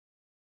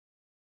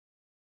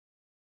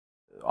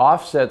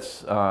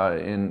offsets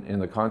in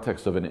the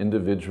context of an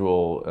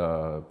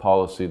individual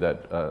policy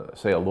that,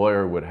 say, a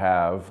lawyer would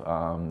have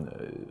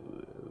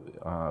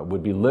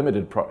would be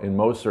limited in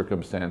most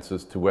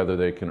circumstances to whether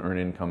they can earn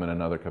income in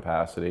another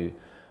capacity,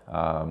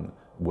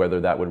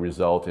 whether that would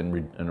result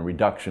in a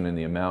reduction in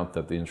the amount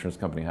that the insurance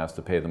company has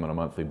to pay them on a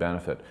monthly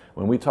benefit.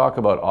 When we talk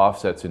about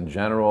offsets in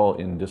general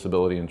in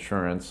disability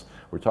insurance,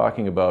 we're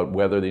talking about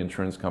whether the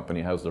insurance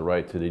company has the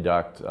right to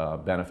deduct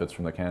benefits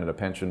from the Canada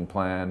Pension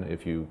Plan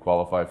if you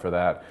qualify for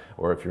that,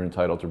 or if you're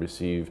entitled to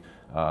receive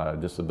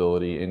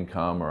disability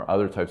income or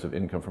other types of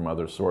income from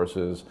other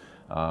sources.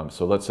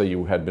 So let's say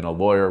you had been a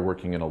lawyer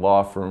working in a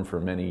law firm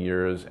for many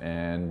years,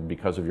 and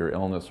because of your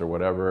illness or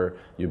whatever,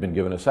 you've been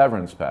given a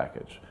severance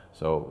package.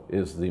 So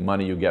is the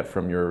money you get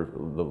from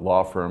the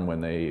law firm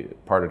when they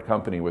parted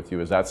company with you,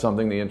 is that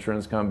something the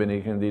insurance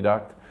company can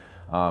deduct?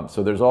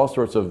 So there's all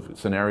sorts of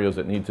scenarios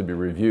that need to be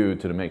reviewed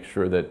to make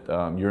sure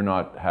that you're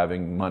not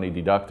having money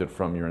deducted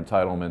from your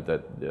entitlement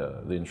that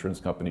the insurance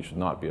company should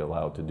not be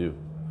allowed to do.